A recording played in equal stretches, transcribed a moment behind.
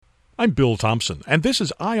I'm Bill Thompson, and this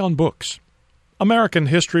is Eye on Books. American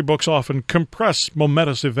history books often compress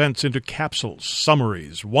momentous events into capsules,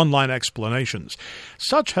 summaries, one-line explanations.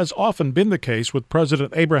 Such has often been the case with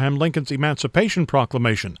President Abraham Lincoln's Emancipation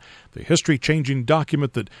Proclamation, the history-changing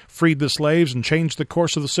document that freed the slaves and changed the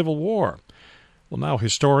course of the Civil War. Well, now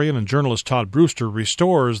historian and journalist Todd Brewster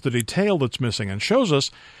restores the detail that's missing and shows us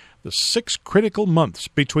the 6 critical months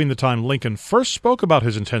between the time Lincoln first spoke about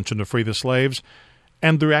his intention to free the slaves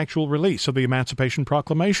and the actual release of the Emancipation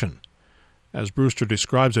Proclamation. As Brewster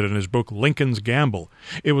describes it in his book Lincoln's Gamble,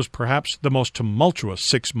 it was perhaps the most tumultuous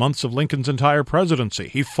 6 months of Lincoln's entire presidency.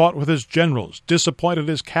 He fought with his generals, disappointed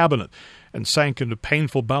his cabinet, and sank into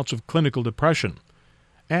painful bouts of clinical depression.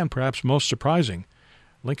 And perhaps most surprising,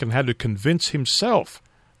 Lincoln had to convince himself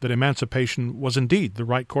that emancipation was indeed the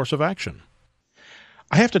right course of action.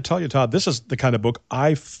 I have to tell you, Todd, this is the kind of book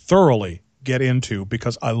I thoroughly get into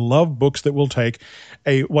because I love books that will take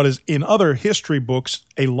what is in other history books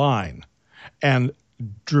a line and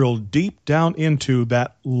drill deep down into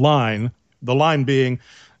that line, the line being,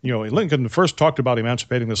 Lincoln first talked about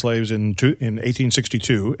emancipating the slaves in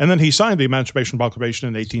 1862, and then he signed the Emancipation Proclamation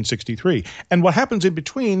in 1863. And what happens in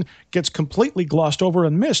between gets completely glossed over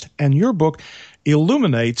and missed, and your book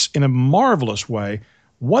illuminates in a marvelous way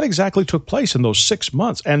what exactly took place in those 6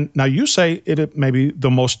 months. And now you say it may be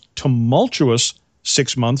the most tumultuous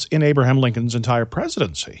 6 months in Abraham Lincoln's entire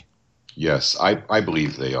presidency. Yes, I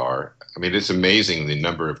believe they are. I mean, it's amazing the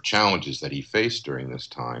number of challenges that he faced during this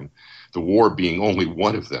time, the war being only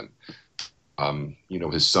one of them.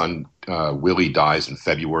 His son, Willie, dies in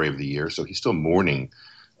February of the year, so he's still mourning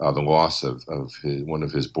the loss of one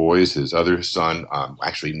of his boys. His other son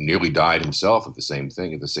actually nearly died himself of the same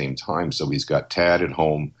thing at the same time, so he's got Tad at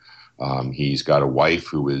home. He's got a wife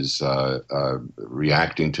who is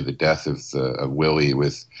reacting to the death of Willie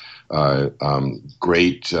with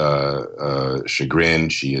great chagrin.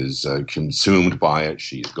 She is consumed by it.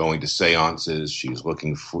 She's going to seances. She's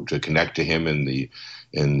looking to connect to him in the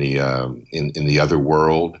other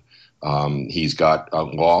world. He's got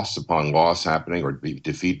loss upon loss happening, or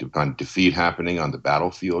defeat upon defeat happening on the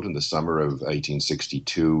battlefield in the summer of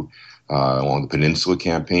 1862 along the Peninsula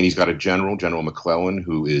Campaign. He's got a General McClellan,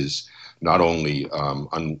 who is not only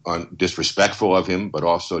disrespectful of him, but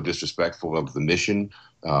also disrespectful of the mission,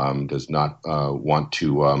 does not want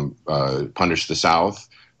to punish the South,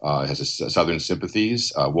 has Southern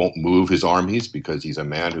sympathies, won't move his armies because he's a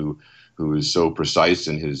man who is so precise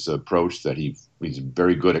in his approach that he's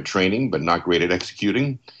very good at training, but not great at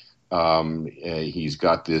executing. He's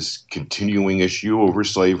got this continuing issue over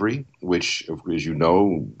slavery, which, as you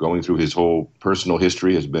know, going through his whole personal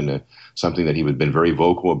history has been something that he had been very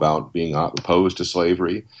vocal about, being opposed to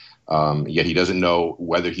slavery. Yet he doesn't know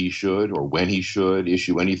whether he should or when he should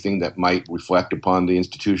issue anything that might reflect upon the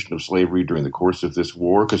institution of slavery during the course of this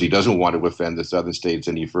war, because he doesn't want to offend the Southern states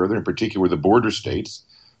any further, in particular the border states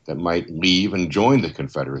that might leave and join the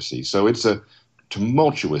Confederacy. So it's a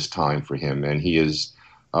tumultuous time for him, and he is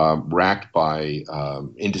racked by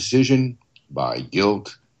indecision, by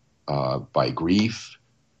guilt, by grief.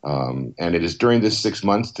 And it is during this 6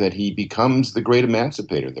 months that he becomes the great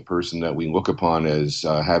emancipator, the person that we look upon as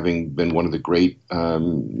having been one of the great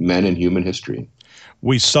men in human history.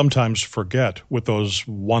 We sometimes forget with those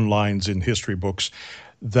one-lines in history books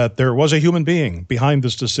that there was a human being behind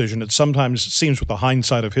this decision. It sometimes seems with the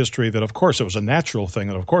hindsight of history that, of course, it was a natural thing,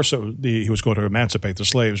 and of course he was going to emancipate the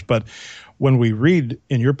slaves. But when we read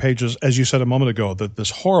in your pages, as you said a moment ago, that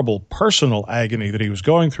this horrible personal agony that he was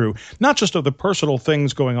going through, not just of the personal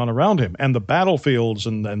things going on around him and the battlefields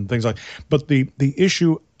and things like, but the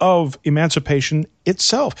issue of emancipation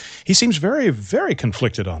itself, he seems very, very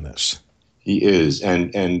conflicted on this. He is,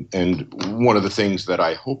 and one of the things that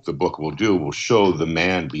I hope the book will do will show the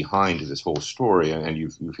man behind this whole story, and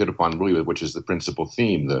you've hit upon really, which is the principal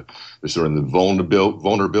theme, the sort of the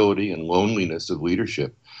vulnerability and loneliness of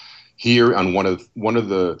leadership. Here, on one of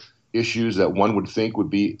the issues that one would think would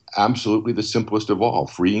be absolutely the simplest of all,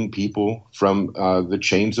 freeing people from the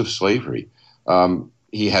chains of slavery.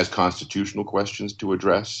 He has constitutional questions to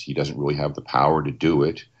address. He doesn't really have the power to do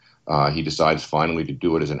it. He decides finally to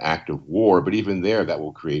do it as an act of war, but even there, that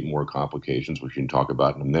will create more complications, which we can talk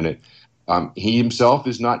about in a minute. He himself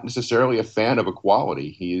is not necessarily a fan of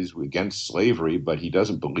equality. He is against slavery, but he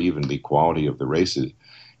doesn't believe in the equality of the races.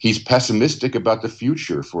 He's pessimistic about the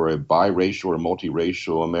future for a biracial or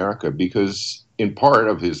multiracial America because, in part,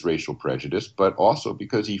 of his racial prejudice, but also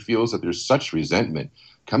because he feels that there's such resentment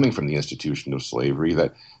coming from the institution of slavery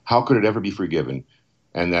that how could it ever be forgiven?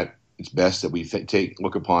 And that it's best that we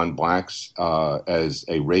look upon blacks as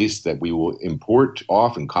a race that we will import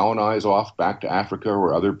off and colonize off back to Africa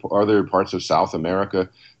or other parts of South America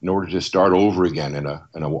in order to start over again in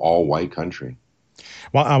an all-white country.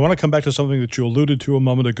 Well, I want to come back to something that you alluded to a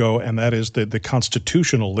moment ago, and that is the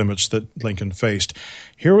constitutional limits that Lincoln faced.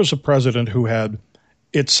 Here was a president who had,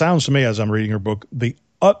 it sounds to me as I'm reading your book, the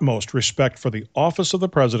utmost respect for the office of the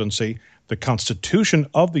presidency, the Constitution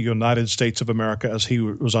of the United States of America as he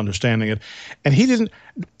was understanding it. And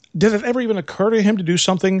did it ever even occur to him to do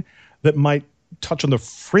something that might touch on the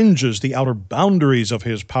fringes, the outer boundaries of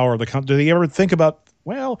his power? Did he ever think about,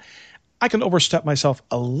 well, I can overstep myself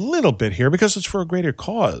a little bit here because it's for a greater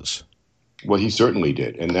cause? Well, he certainly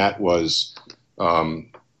did. And that was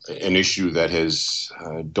an issue that has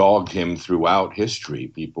dogged him throughout history.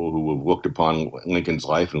 People who have looked upon Lincoln's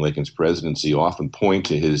life and Lincoln's presidency often point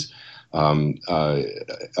to his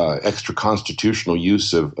extra constitutional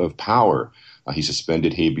use of power. He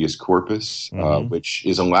suspended habeas corpus, which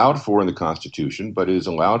is allowed for in the Constitution, but is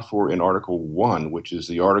allowed for in Article 1, which is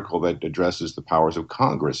the article that addresses the powers of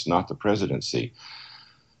Congress, not the presidency.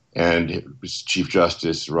 And Chief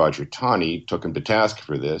Justice Roger Taney took him to task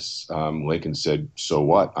for this. Lincoln said, so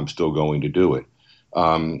what? I'm still going to do it.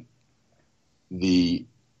 The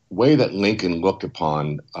way that Lincoln looked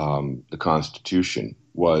upon the Constitution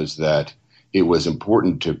was that it was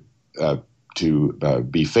important to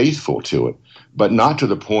be faithful to it, but not to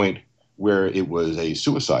the point where it was a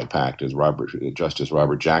suicide pact, as Justice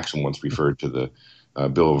Robert Jackson once referred to the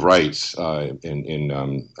Bill of Rights in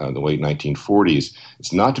the late 1940s.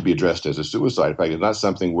 It's not to be addressed as a suicide pact. It's not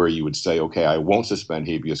something where you would say, okay, I won't suspend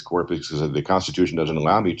habeas corpus because the Constitution doesn't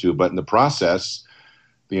allow me to, but in the process,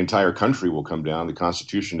 the entire country will come down, the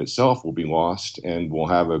Constitution itself will be lost, and we'll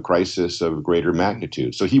have a crisis of greater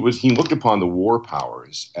magnitude. So he looked upon the war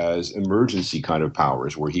powers as emergency kind of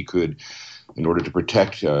powers where he could, in order to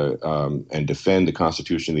protect and defend the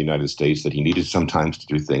Constitution of the United States, that he needed sometimes to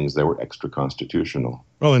do things that were extra constitutional.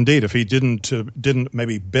 Well, indeed, if he didn't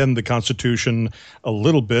maybe bend the Constitution a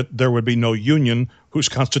little bit, there would be no Union whose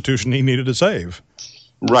Constitution he needed to save.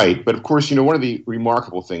 Right. But of course, one of the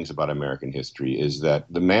remarkable things about American history is that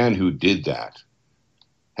the man who did that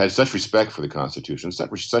had such respect for the Constitution,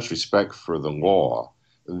 such respect for the law,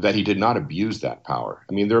 that he did not abuse that power.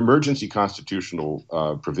 I mean, there are emergency constitutional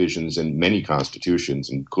provisions in many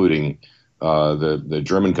constitutions, including the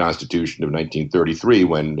German Constitution of 1933,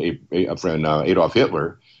 when Adolf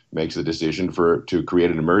Hitler makes the decision to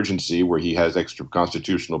create an emergency where he has extra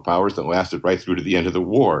constitutional powers that lasted right through to the end of the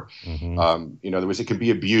war. Mm-hmm. In other words, it can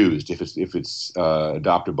be abused if it's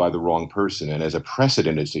adopted by the wrong person, and as a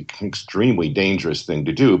precedent, it's an extremely dangerous thing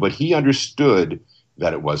to do. But he understood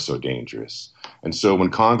that it was so dangerous, and so when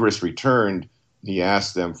Congress returned, he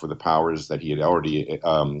asked them for the powers that he had already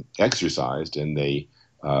exercised, and they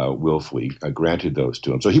willfully granted those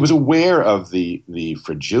to him. So he was aware of the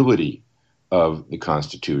fragility of the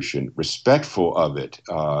Constitution, respectful of it,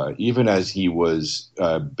 even as he was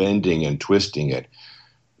bending and twisting it.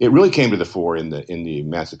 It really came to the fore in the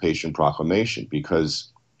Emancipation Proclamation,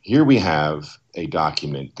 because here we have a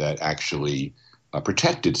document that actually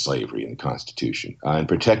protected slavery in the Constitution and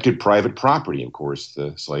protected private property. Of course,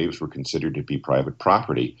 the slaves were considered to be private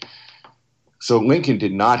property. So Lincoln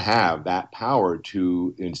did not have that power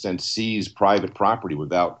to, in a sense, seize private property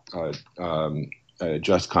without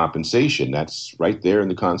just compensation. That's right there in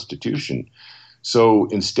the Constitution. So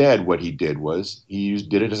instead, what he did was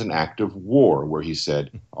did it as an act of war, where he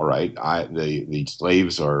said, all right, the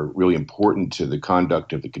slaves are really important to the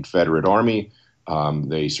conduct of the Confederate Army.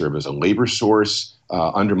 They serve as a labor source.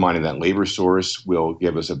 Undermining that labor source will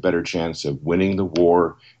give us a better chance of winning the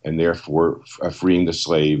war, and therefore freeing the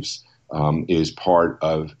slaves is part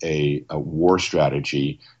of a war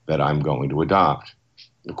strategy that I'm going to adopt.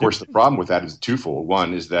 Of course, the problem with that is twofold.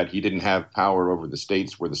 One is that he didn't have power over the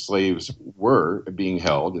states where the slaves were being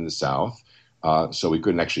held in the South, so he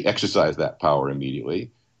couldn't actually exercise that power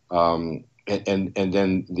immediately. And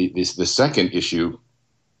then the second issue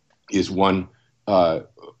is one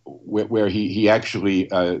where he actually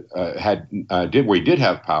where he did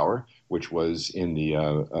have power, which was in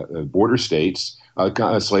the border states.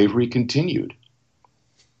 Slavery continued.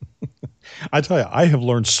 I tell you, I have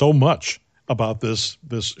learned so much about this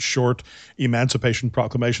short Emancipation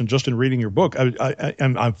Proclamation just in reading your book.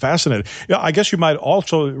 I'm fascinated. Yeah, I guess you might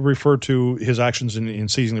also refer to his actions in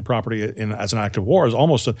seizing the property as an act of war as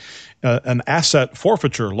almost an asset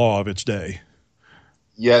forfeiture law of its day.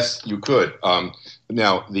 Yes, you could.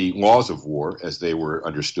 Now, the laws of war, as they were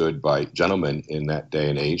understood by gentlemen in that day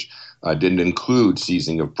and age, didn't include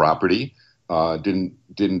seizing of property,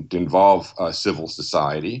 didn't involve civil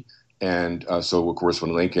society. So, of course,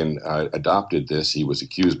 when Lincoln adopted this, he was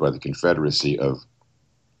accused by the Confederacy of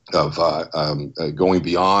going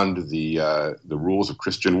beyond the rules of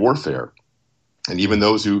Christian warfare, and even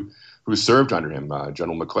those who served under him,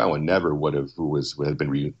 General McClellan, never would have, who had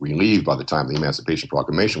been relieved by the time the Emancipation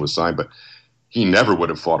Proclamation was signed, but he never would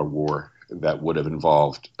have fought a war that would have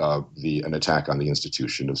involved an attack on the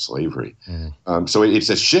institution of slavery. So it's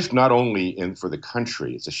a shift not only for the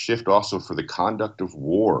country, it's a shift also for the conduct of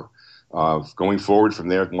war. Going forward from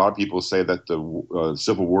there, a lot of people say that the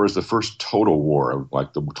Civil War is the first total war,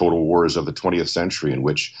 like the total wars of the 20th century, in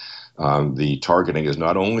which the targeting is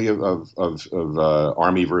not only of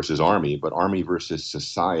army versus army, but army versus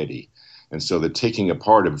society. And so the taking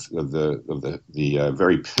apart of the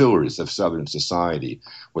very pillars of Southern society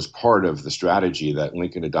was part of the strategy that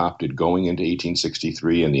Lincoln adopted going into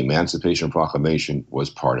 1863, and the Emancipation Proclamation was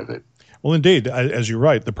part of it. Well, indeed, as you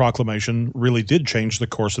write, the proclamation really did change the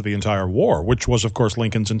course of the entire war, which was, of course,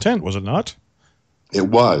 Lincoln's intent, was it not? It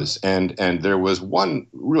was, and there was one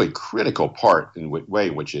really critical part in way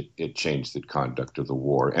in which it changed the conduct of the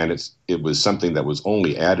war, and it was something that was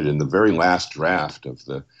only added in the very last draft of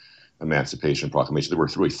the Emancipation Proclamation. There were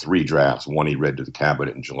really three drafts. One he read to the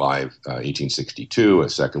cabinet in July of 1862. A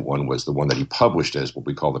second one was the one that he published as what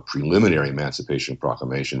we call the preliminary Emancipation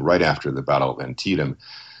Proclamation right after the Battle of Antietam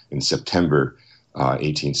in September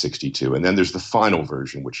 1862. And then there's the final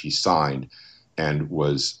version, which he signed and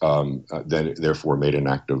was then therefore made an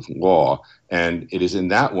act of law. And it is in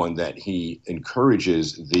that one that he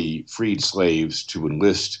encourages the freed slaves to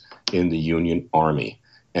enlist in the Union Army.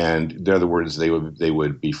 And in other words, they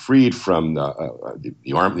would be freed from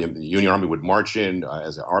the army. The Union Army would march in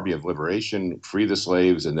as an army of liberation, free the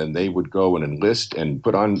slaves, and then they would go and enlist and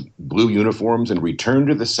put on blue uniforms and return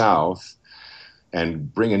to the South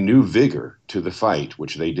and bring a new vigor to the fight,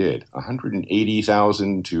 which they did.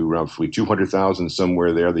 180,000 to roughly 200,000,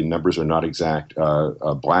 somewhere there. The numbers are not exact.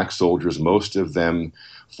 Black soldiers, most of them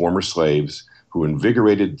former slaves, who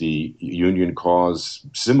invigorated the Union cause,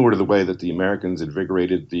 similar to the way that the Americans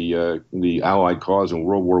invigorated the Allied cause in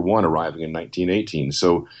World War I, arriving in 1918.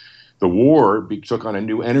 So the war took on a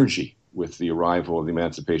new energy with the arrival of the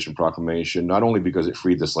Emancipation Proclamation, not only because it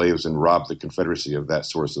freed the slaves and robbed the Confederacy of that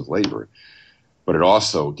source of labor, but it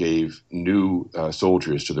also gave new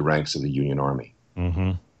soldiers to the ranks of the Union Army.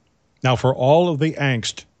 Mm-hmm. Now, for all of the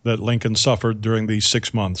angst that Lincoln suffered during these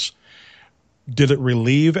 6 months, did it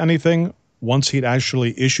relieve anything once he'd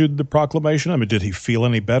actually issued the proclamation? I mean, did he feel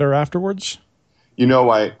any better afterwards? You know,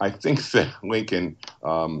 I think that Lincoln,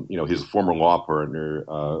 his former law partner,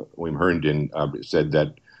 William Herndon, said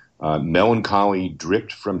that melancholy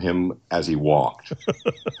dripped from him as he walked.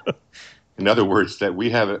 In other words, that we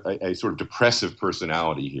have a sort of depressive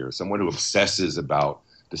personality here, someone who obsesses about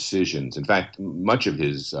decisions. In fact, much of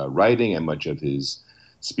his writing and much of his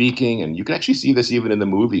speaking, and you can actually see this even in the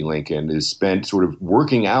movie Lincoln, is spent sort of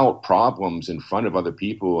working out problems in front of other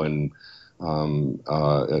people and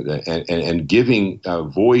giving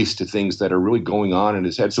voice to things that are really going on in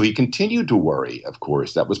his head. So he continued to worry, of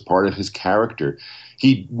course. That was part of his character.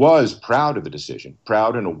 He was proud of the decision,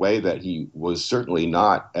 proud in a way that he was certainly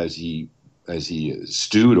not as he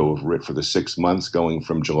stewed over it for the 6 months going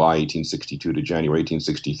from July 1862 to January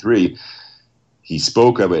 1863. He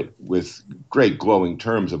spoke of it with great glowing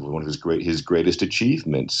terms of one of his greatest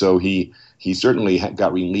achievements. So he certainly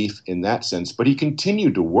got relief in that sense, but he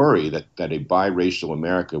continued to worry that a biracial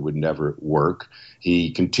America would never work.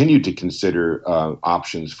 He continued to consider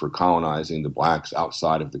options for colonizing the blacks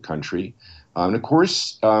outside of the country. And of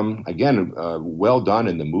course, again, well done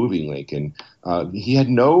in the movie Lincoln. He had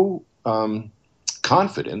no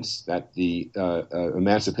confidence that the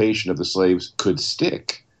emancipation of the slaves could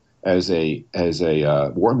stick as a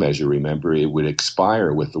war measure. Remember, it would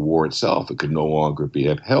expire with the war itself. It could no longer be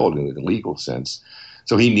upheld in a legal sense.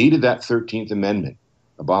 So he needed that 13th Amendment,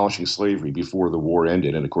 abolishing slavery, before the war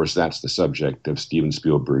ended. And of course, that's the subject of Steven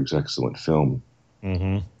Spielberg's excellent film.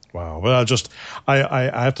 Mm-hmm. Wow. Well,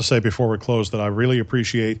 I have to say before we close that I really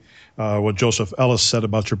appreciate what Joseph Ellis said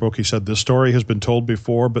about your book. He said this story has been told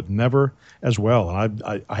before, but never as well. And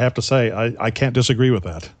I have to say, I can't disagree with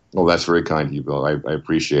that. Well, that's very kind of you, Bill. I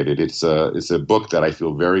appreciate it. It's a book that I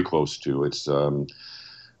feel very close to. It's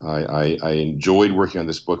I enjoyed working on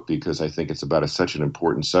this book because I think it's about such an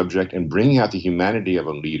important subject and bringing out the humanity of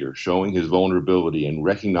a leader, showing his vulnerability and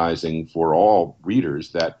recognizing for all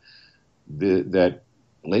readers that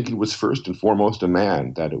Lincoln was first and foremost a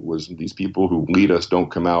man, that it was these people who lead us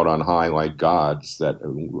don't come out on high like gods that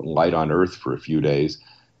light on earth for a few days.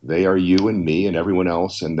 They are you and me and everyone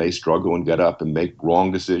else, and they struggle and get up and make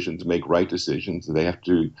wrong decisions, make right decisions. They have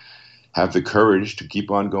to have the courage to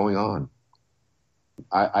keep on going on.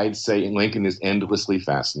 I'd say Lincoln is endlessly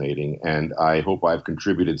fascinating, and I hope I've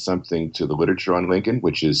contributed something to the literature on Lincoln,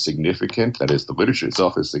 which is significant. That is, the literature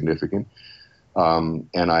itself is significant.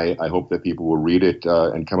 And I hope that people will read it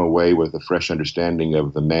and come away with a fresh understanding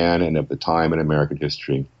of the man and of the time in American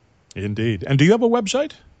history. Indeed. And do you have a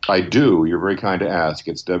website? I do. You're very kind to ask.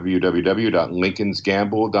 It's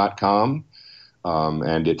www.lincolnsgamble.com.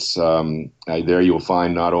 And it's there you'll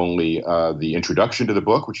find not only the introduction to the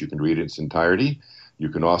book, which you can read in its entirety. You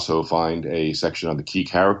can also find a section on the key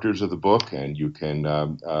characters of the book, and you can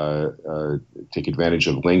take advantage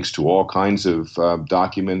of links to all kinds of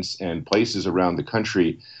documents and places around the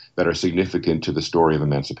country that are significant to the story of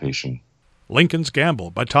emancipation. Lincoln's Gamble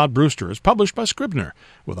by Todd Brewster is published by Scribner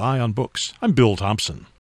with Eye on Books. I'm Bill Thompson.